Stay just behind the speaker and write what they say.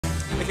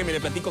Déjeme le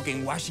platico que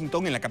en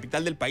Washington, en la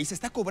capital del país,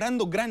 está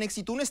cobrando gran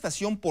éxito una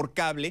estación por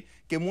cable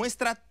que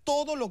muestra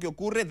todo lo que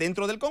ocurre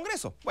dentro del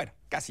Congreso. Bueno,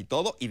 casi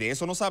todo, y de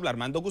eso nos habla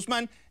Armando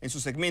Guzmán en su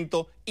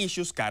segmento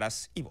Issues,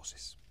 Caras y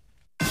Voces.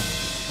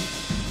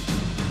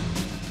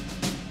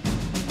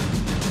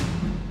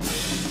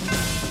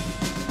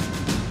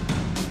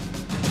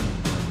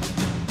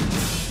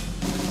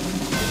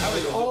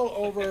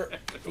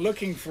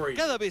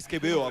 Cada vez que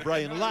veo a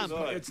Brian Lamb,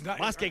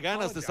 más que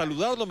ganas de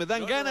saludarlo, me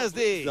dan ganas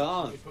de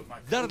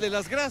darle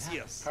las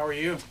gracias.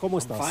 ¿Cómo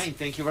estás?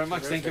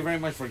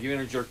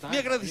 Mi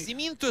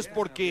agradecimiento es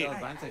porque,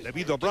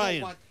 debido a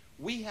Brian,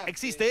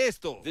 existe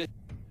esto.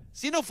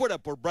 Si no fuera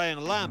por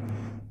Brian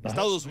Lamb,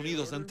 Estados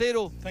Unidos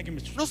entero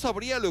no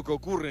sabría lo que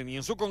ocurre ni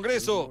en su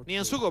Congreso ni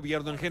en su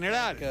gobierno en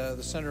general.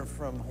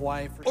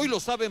 Hoy lo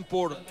saben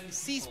por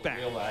C-SPAN,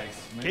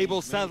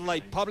 Cable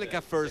Satellite Public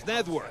Affairs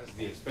Network,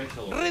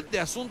 red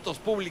de asuntos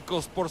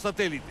públicos por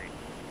satélite.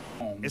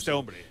 Este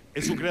hombre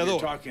es su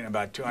creador.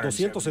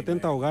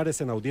 270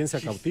 hogares en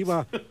audiencia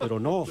cautiva, pero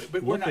no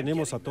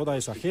tenemos a toda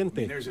esa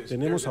gente.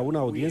 Tenemos a una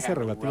audiencia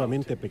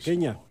relativamente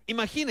pequeña.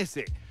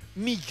 Imagínese,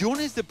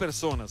 millones de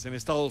personas en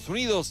Estados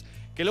Unidos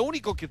que lo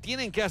único que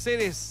tienen que hacer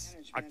es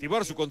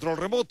activar su control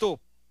remoto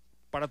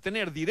para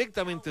tener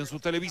directamente en su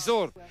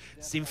televisor,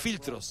 sin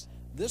filtros,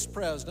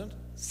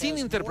 sin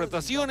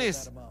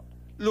interpretaciones,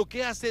 lo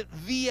que hace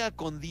día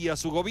con día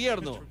su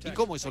gobierno y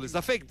cómo eso les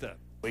afecta.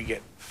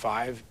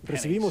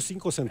 Recibimos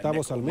 5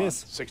 centavos al mes,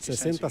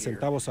 60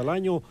 centavos al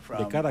año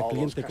de cada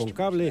cliente con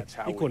cable,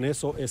 y con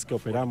eso es que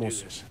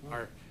operamos.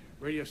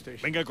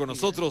 Venga con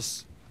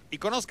nosotros y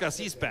conozca a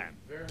C-SPAN.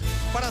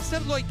 Para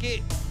hacerlo hay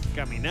que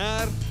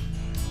caminar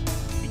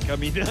y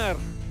caminar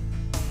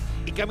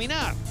y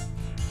caminar.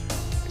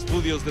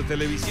 Estudios de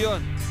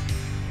televisión,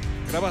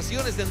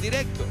 grabaciones en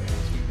directo,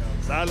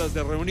 salas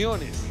de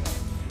reuniones,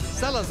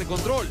 salas de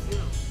control,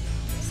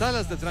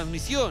 salas de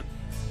transmisión.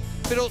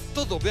 Pero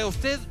todo, vea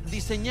usted,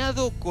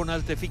 diseñado con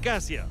alta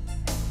eficacia.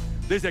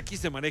 Desde aquí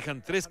se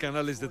manejan 3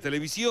 canales de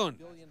televisión,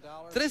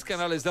 3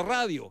 canales de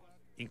radio,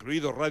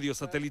 incluido radio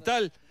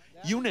satelital,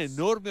 y una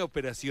enorme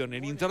operación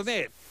en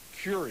Internet.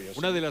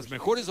 Una de las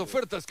mejores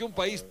ofertas que un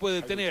país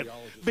puede tener,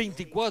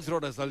 24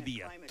 horas al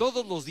día,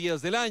 todos los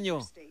días del año,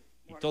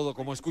 y todo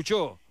como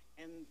escuchó,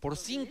 por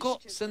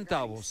 5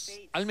 centavos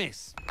al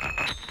mes.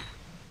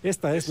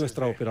 Esta es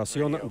nuestra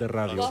operación de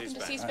radio.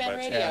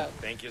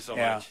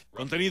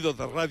 Contenido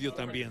de radio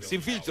también,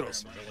 sin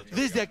filtros.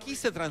 Desde aquí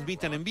se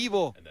transmiten en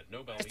vivo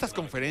estas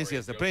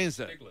conferencias de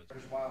prensa,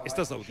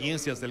 estas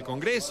audiencias del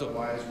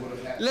Congreso,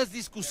 las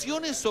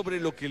discusiones sobre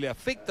lo que le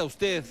afecta a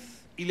usted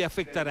y le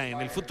afectará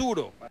en el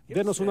futuro.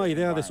 Denos una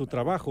idea de su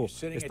trabajo.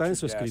 ¿Está en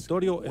su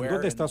escritorio? ¿En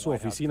dónde está su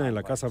oficina en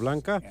la Casa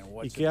Blanca?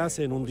 ¿Y qué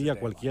hace en un día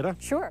cualquiera?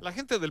 La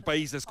gente del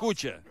país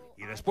escucha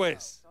y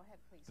después,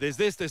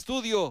 desde este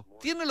estudio,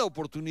 tiene la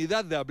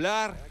oportunidad de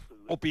hablar,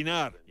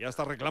 opinar y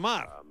hasta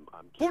reclamar.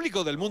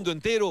 Público del mundo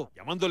entero,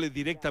 llamándole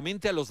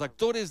directamente a los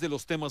actores de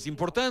los temas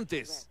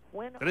importantes.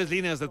 3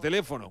 líneas de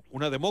teléfono,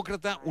 una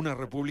demócrata, una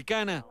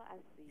republicana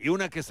y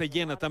una que se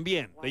llena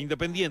también de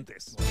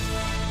independientes.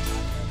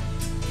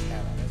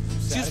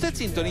 Si usted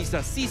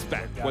sintoniza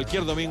C-SPAN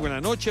cualquier domingo en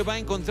la noche, va a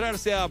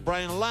encontrarse a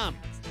Brian Lamb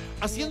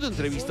haciendo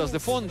entrevistas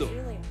de fondo.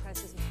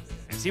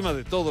 Encima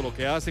de todo lo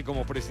que hace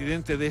como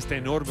presidente de esta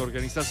enorme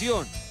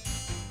organización,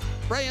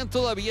 Brian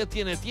todavía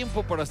tiene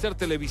tiempo para hacer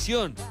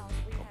televisión,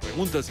 con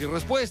preguntas y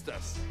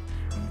respuestas.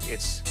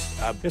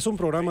 Es un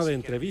programa de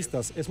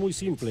entrevistas, es muy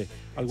simple.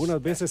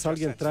 Algunas veces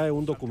alguien trae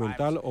un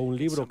documental o un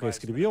libro que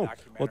escribió,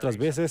 otras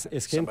veces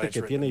es gente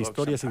que tiene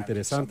historias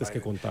interesantes que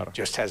contar.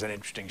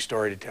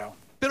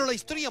 Pero la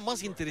historia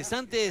más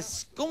interesante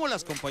es cómo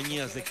las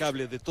compañías de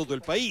cable de todo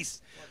el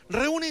país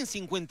reúnen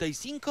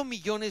 $55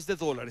 millones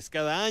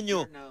cada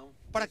año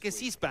para que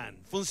C-SPAN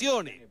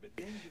funcione.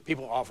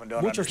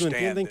 Muchos no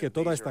entienden que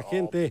toda esta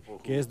gente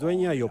que es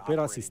dueña y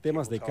opera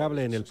sistemas de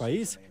cable en el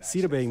país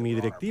sirve en mi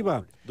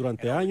directiva.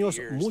 Durante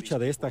años, mucha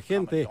de esta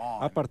gente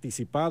ha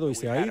participado y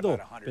se ha ido,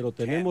 pero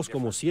tenemos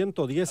como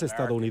 110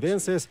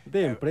 estadounidenses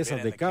de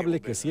empresas de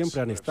cable que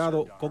siempre han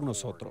estado con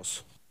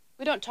nosotros.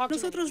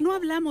 Nosotros no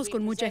hablamos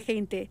con mucha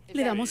gente,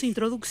 le damos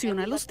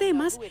introducción a los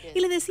temas y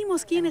le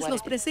decimos quiénes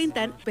los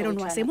presentan, pero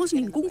no hacemos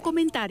ningún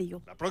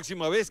comentario. La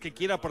próxima vez que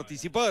quiera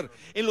participar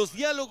en los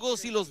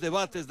diálogos y los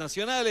debates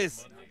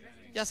nacionales,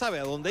 ya sabe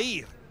a dónde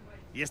ir.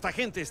 Y esta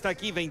gente está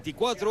aquí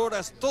 24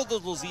 horas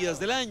todos los días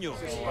del año.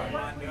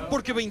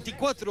 Porque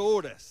 24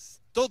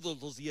 horas todos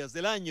los días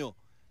del año,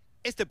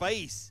 este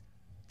país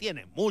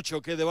tiene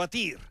mucho que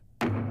debatir.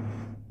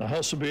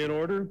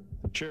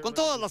 Con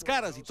todas las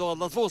caras y todas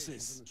las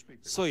voces,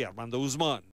 soy Armando Guzmán.